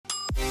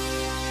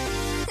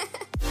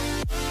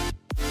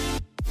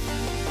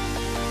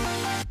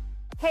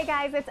Hey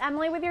guys, it's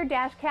Emily with your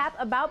Dash Cap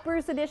About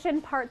Bruce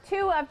Edition Part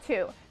 2 of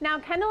 2. Now,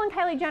 Kendall and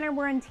Kylie Jenner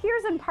were in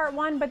tears in Part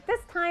 1, but this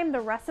time the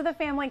rest of the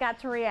family got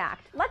to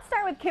react. Let's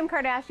start with Kim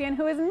Kardashian,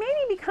 who is maybe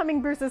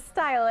becoming Bruce's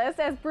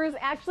stylist, as Bruce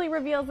actually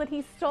reveals that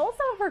he stole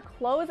some of her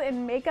clothes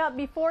and makeup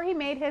before he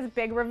made his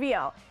big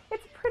reveal.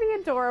 It's pretty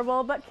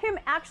adorable, but Kim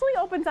actually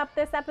opens up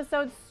this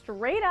episode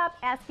straight up,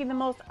 asking the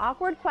most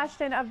awkward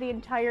question of the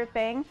entire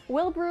thing: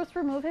 will Bruce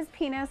remove his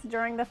penis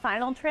during the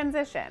final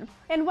transition?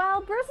 And while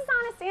Bruce's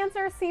honest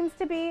answer seems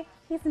to be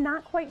he's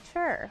not quite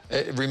sure.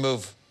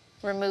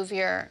 Remove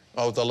your...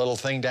 Oh, the little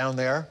thing down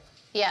there?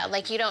 Yeah,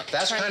 like you don't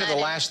That's kind of the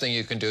last thing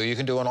you can do. You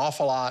can do an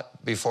awful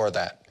lot before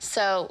that.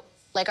 So,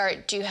 like,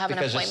 do you have an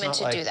appointment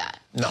to do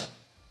that? No.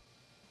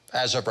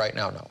 As of right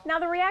now, no. Now,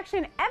 the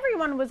reaction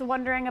everyone was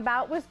wondering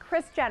about was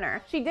Kris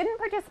Jenner. She didn't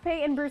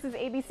participate in Bruce's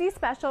ABC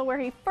special where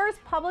he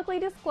first publicly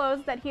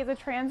disclosed that he is a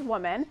trans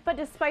woman, but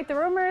despite the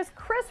rumors,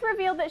 Kris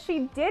revealed that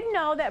she did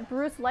know that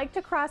Bruce liked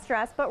to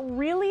cross-dress, but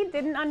really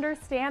didn't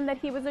understand that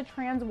he was a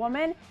trans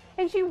woman,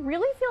 and she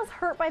really feels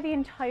hurt by the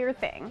entire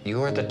thing.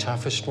 You are the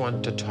toughest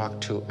one to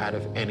talk to out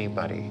of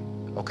anybody,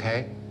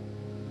 okay?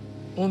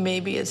 Well,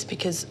 maybe it's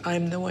because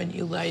I'm the one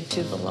you lied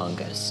to the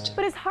longest.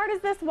 But as hard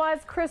as this was,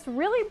 Kris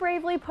really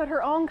bravely put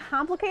her own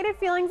complicated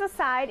feelings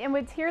aside and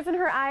with tears in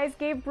her eyes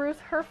gave Bruce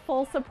her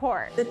full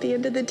support. At the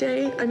end of the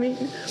day, I mean,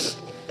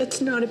 it's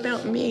not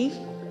about me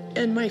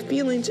and my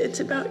feelings,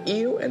 it's about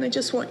you, and I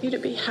just want you to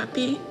be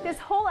happy. This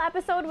whole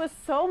episode was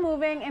so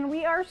moving, and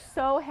we are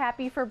so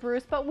happy for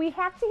Bruce, but we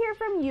have to hear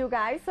from you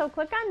guys, so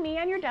click on me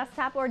on your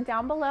desktop or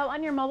down below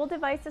on your mobile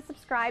device to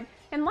subscribe,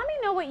 and let me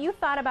know what you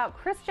thought about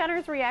Kris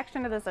Jenner's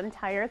reaction to this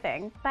entire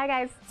thing. Bye,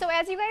 guys. So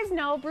as you guys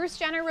know, Bruce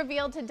Jenner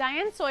revealed to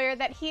Diane Sawyer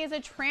that he is a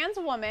trans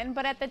woman,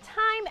 but at the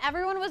time,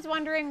 everyone was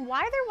wondering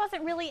why there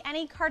wasn't really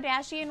any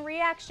Kardashian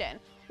reaction.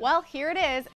 Well, here it is.